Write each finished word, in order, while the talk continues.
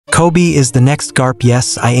Koby is the next Garp.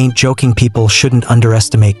 Yes, I ain't joking, people shouldn't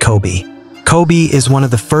underestimate Koby. Koby is one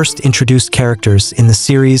of the first introduced characters in the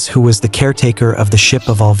series who was the caretaker of the ship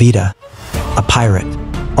of Alvida, a pirate.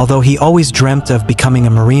 Although he always dreamt of becoming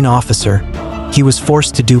a marine officer, he was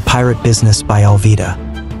forced to do pirate business by Alvida.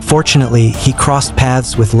 Fortunately, he crossed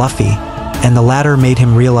paths with Luffy, and the latter made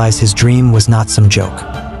him realize his dream was not some joke.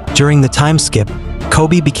 During the time skip,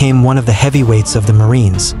 Koby became one of the heavyweights of the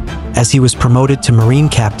Marines, as he was promoted to Marine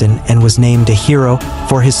Captain and was named a hero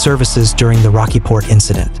for his services during the Rockyport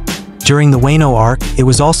incident. During the Wano arc, it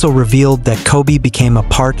was also revealed that Koby became a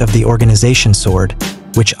part of the organization Sword,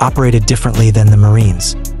 which operated differently than the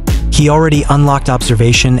Marines. He already unlocked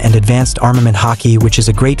observation and advanced armament hockey, which is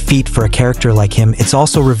a great feat for a character like him. It's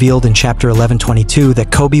also revealed in chapter 1122 that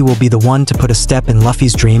Koby will be the one to put a step in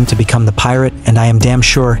Luffy's dream to become the pirate, and I am damn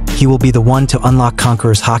sure he will be the one to unlock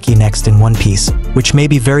Conqueror's hockey next in One Piece, which may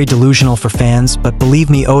be very delusional for fans, but believe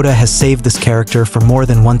me, Oda has saved this character for more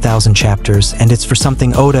than 1,000 chapters, and it's for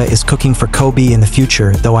something Oda is cooking for Koby in the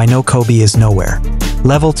future, though I know Koby is nowhere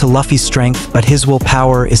level to Luffy's strength, but his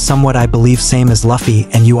willpower is somewhat, I believe, same as Luffy,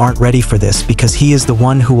 and you aren't ready for this because he is the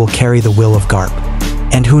one who will carry the will of Garp.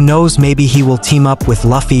 And who knows, maybe he will team up with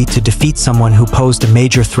Luffy to defeat someone who posed a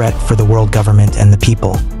major threat for the world government and the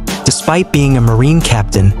people. Despite being a Marine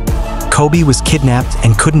captain, Koby was kidnapped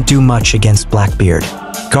and couldn't do much against Blackbeard.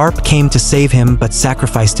 Garp came to save him but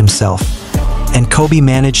sacrificed himself, and Koby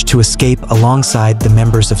managed to escape alongside the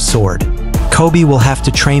members of Sword. Koby will have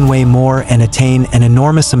to train way more and attain an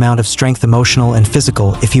enormous amount of strength, emotional and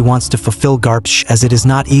physical, if he wants to fulfill Garp's, as it is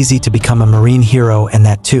not easy to become a marine hero, and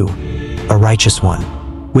that too, a righteous one.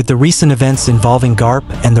 With the recent events involving Garp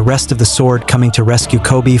and the rest of the Sword coming to rescue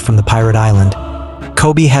Koby from the pirate island,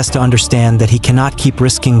 Koby has to understand that he cannot keep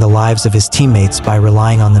risking the lives of his teammates by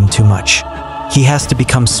relying on them too much. He has to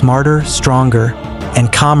become smarter, stronger,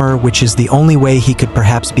 and calmer, which is the only way he could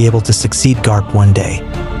perhaps be able to succeed Garp one day.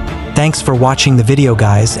 Thanks for watching the video,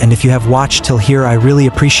 guys, and if you have watched till here, I really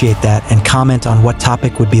appreciate that, and comment on what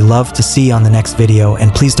topic would be loved to see on the next video,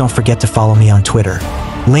 and please don't forget to follow me on Twitter.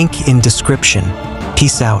 Link in description.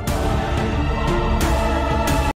 Peace out.